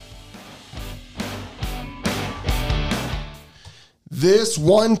This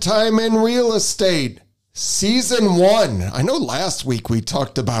One Time in Real Estate, Season 1. I know last week we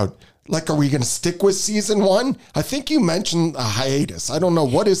talked about, are we going to stick with Season 1? I think you mentioned a hiatus. I don't know.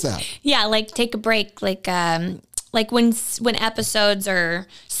 What is that? Yeah, take a break. Like when episodes or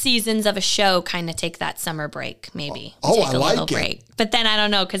seasons of a show kind of take that summer break, maybe. Oh, take I like it. Break. But then I don't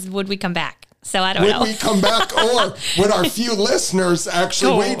know, because would we come back? So I don't know. Would we come back, or would our few listeners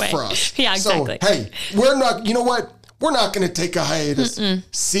actually wait for us? Yeah, exactly. So, hey, we're not, you know what? We're not going to take a hiatus.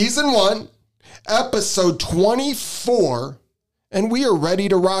 Season 1, episode 24, and we are ready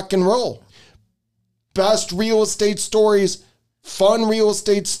to rock and roll. Best real estate stories, fun real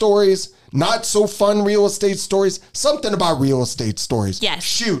estate stories, not so fun real estate stories, something about real estate stories. Yes.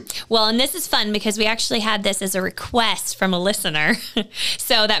 Shoot. Well, and this is fun because we actually had this as a request from a listener.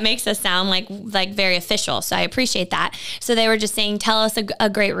 So that makes us sound like very official. So I appreciate that. So they were just saying, tell us a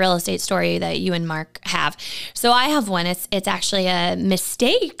great real estate story that you and Mark have. So I have one. It's actually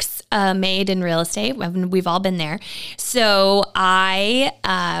mistakes made in real estate. We've all been there. So I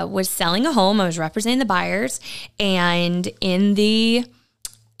was selling a home. I was representing the buyers, and in the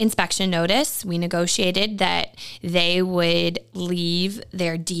inspection notice, we negotiated that they would leave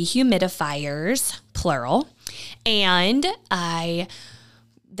their dehumidifiers, plural, and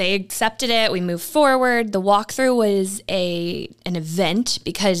they accepted it. We moved forward. The walkthrough was an event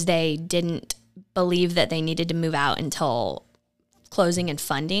because they didn't believe that they needed to move out until closing and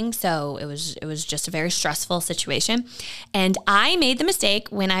funding. So it was just a very stressful situation. And I made the mistake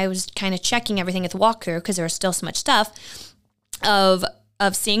when I was kind of checking everything at the walkthrough, because there was still so much stuff, of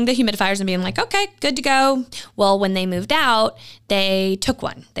seeing the humidifiers and being like, okay, good to go. Well, when they moved out, they took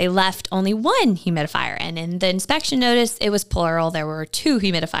one. They left only one humidifier. And in the inspection notice, it was plural. There were 2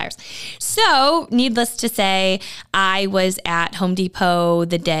 humidifiers. So needless to say, I was at Home Depot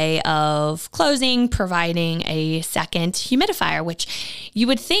the day of closing, providing a second humidifier, which you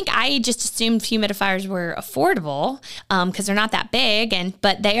would think, I just assumed humidifiers were affordable because they're not that big,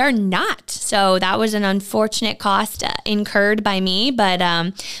 but they are not. So that was an unfortunate cost incurred by me, but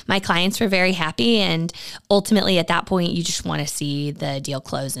my clients were very happy, and ultimately at that point, you just want to see the deal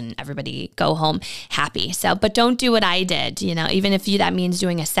close and everybody go home happy. So, but don't do what I did, even if that means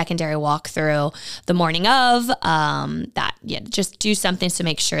doing a secondary walkthrough the morning of, just do something to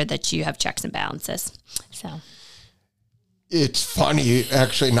make sure that you have checks and balances. So. It's funny,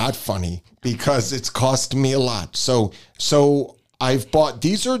 actually not funny, because it's cost me a lot. So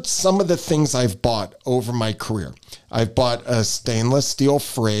these are some of the things I've bought over my career. I've bought a stainless steel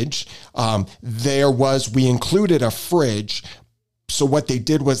fridge. We included a fridge. So what they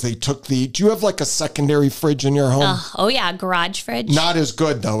did was they took do you have a secondary fridge in your home? Oh yeah, garage fridge. Not as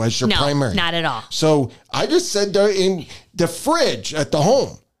good though as your primary. Not at all. So I just said in the fridge at the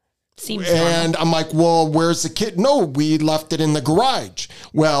home. Seems and normal. I'm like, well, where's the kid? No, we left it in the garage.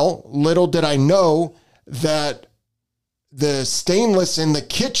 Well, little did I know that the stainless in the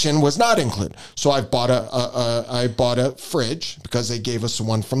kitchen was not included. So I bought a fridge because they gave us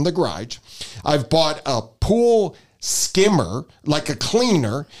one from the garage. I've bought a pool skimmer, like a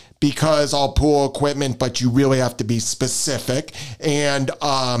cleaner, because all pool equipment, but you really have to be specific. And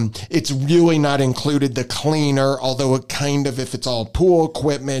it's really not included, the cleaner, although it kind of, if it's all pool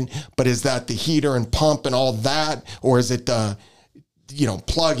equipment, but is that the heater and pump and all that? Or is it the,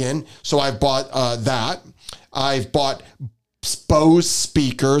 plug-in? So I bought that. I've bought Bose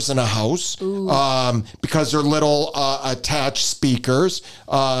speakers in a house because they're little attached speakers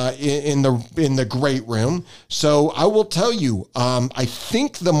in the great room. So I will tell you, I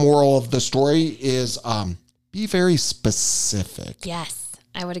think the moral of the story is be very specific. Yes.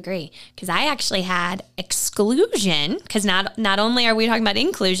 I would agree, because I actually had exclusion, because not only are we talking about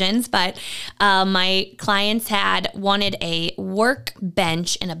inclusions, but my clients had wanted a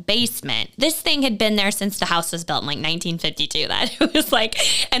workbench in a basement. This thing had been there since the house was built in 1952. That it was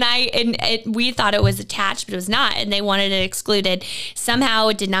we thought it was attached, but it was not, and they wanted it excluded. Somehow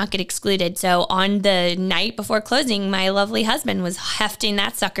it did not get excluded. So on the night before closing, my lovely husband was hefting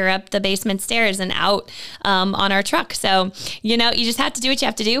that sucker up the basement stairs and out on our truck. So you just have to do what you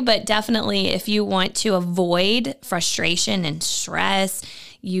have to do, but definitely if you want to avoid frustration and stress,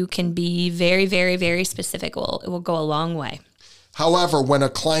 you can be very, very, very specific. It will go a long way. However, when a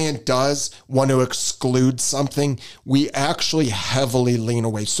client does want to exclude something, we actually heavily lean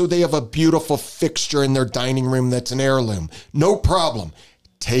away. So they have a beautiful fixture in their dining room that's an heirloom. No problem.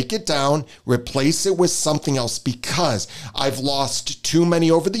 take it down, replace it with something else, because I've lost too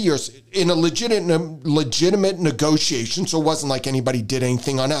many over the years in a legitimate negotiation. So it wasn't like anybody did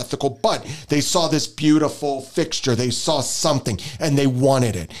anything unethical, but they saw this beautiful fixture. They saw something and they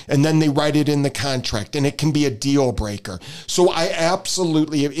wanted it. And then they write it in the contract, and it can be a deal breaker. So I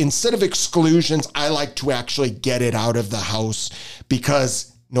absolutely, instead of exclusions, I like to actually get it out of the house,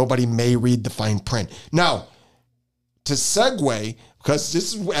 because nobody may read the fine print. Now, to segue, because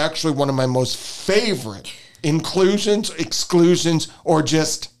this is actually one of my most favorite inclusions, exclusions, or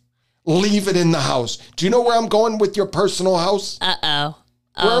just leave it in the house. Do you know where I'm going with your personal house? Uh-oh.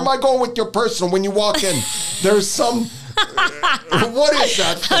 Where am I going with your personal? When you walk in, there's some... what is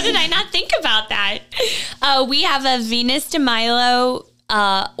that? How did I not think about that? We have a Venus de Milo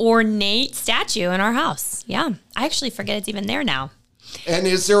ornate statue in our house. Yeah. I actually forget it's even there now. And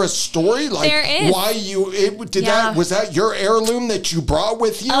is there a story there is. Why was that your heirloom that you brought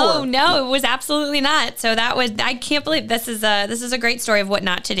with you? Oh, no, it was absolutely not. So I can't believe this is a great story of what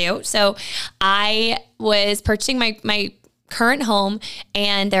not to do. So I was purchasing my current home,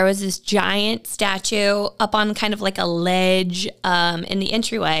 and there was this giant statue up on kind of like a ledge in the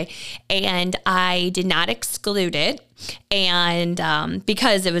entryway, and I did not exclude it, and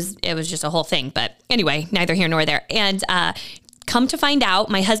because it was just a whole thing. But anyway, neither here nor there. And come to find out,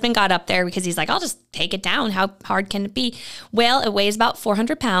 my husband got up there because he's like, I'll just take it down. How hard can it be? Well, it weighs about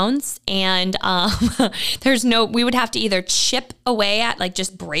 400 pounds, and we would have to either chip away at, like,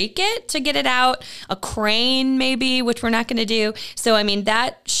 just break it to get it out, a crane maybe, which we're not going to do. So, I mean,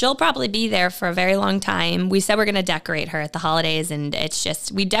 she'll probably be there for a very long time. We said we're going to decorate her at the holidays, and it's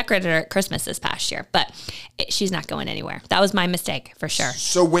just, we decorated her at Christmas this past year, but she's not going anywhere. That was my mistake for sure.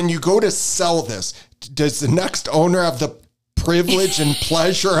 So when you go to sell this, does the next owner have the privilege and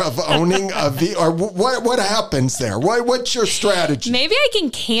pleasure of owning or what happens there? What's your strategy? Maybe I can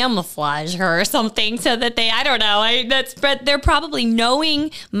camouflage her or something so that I don't know. But they're probably,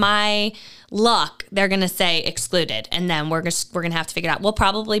 knowing my luck, they're going to say excluded. And then we're going to have to figure it out. We'll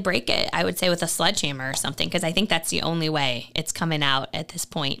probably break it, I would say, with a sledgehammer or something, because I think that's the only way it's coming out at this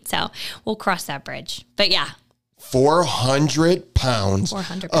point. So we'll cross that bridge. But yeah. 400 pounds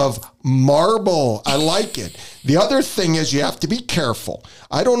of marble. I like it. The other thing is you have to be careful.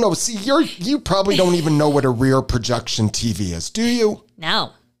 I don't know. See, you probably don't even know what a rear projection TV is, do you?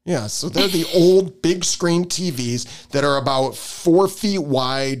 No. Yeah, so they're the old big screen TVs that are about 4 feet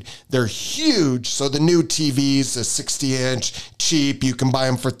wide. They're huge. So the new TVs, the 60-inch, cheap, you can buy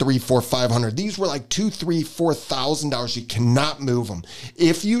them for $300, $400, $500. These were like $2,000, $3,000, $4,000. You cannot move them.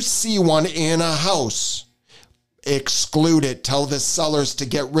 If you see one in a house, exclude it. Tell the sellers to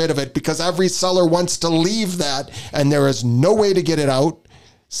get rid of it, because every seller wants to leave that, and there is no way to get it out.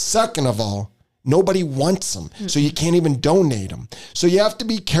 Second of all, nobody wants them, so you can't even donate them. So you have to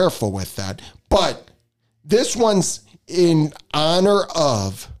be careful with that. But this one's in honor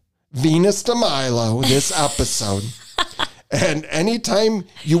of Venus de Milo, this episode. And anytime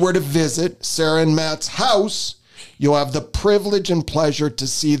you were to visit Sarah and Matt's house, you'll have the privilege and pleasure to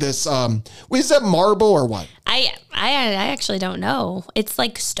see this. Is that marble or what? I actually don't know. It's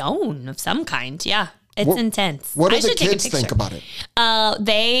like stone of some kind. Yeah. It's intense. What do the kids think about it?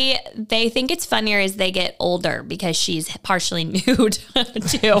 They think it's funnier as they get older, because she's partially nude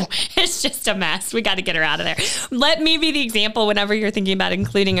too. It's just a mess. We got to get her out of there. Let me be the example whenever you're thinking about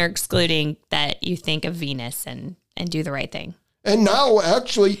including or excluding, that you think of Venus and do the right thing. And now,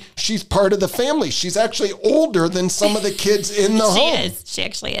 actually, she's part of the family. She's actually older than some of the kids in the home. She is. She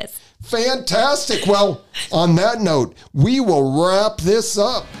actually is. Fantastic. Well, on that note, we will wrap this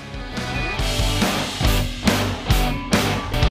up.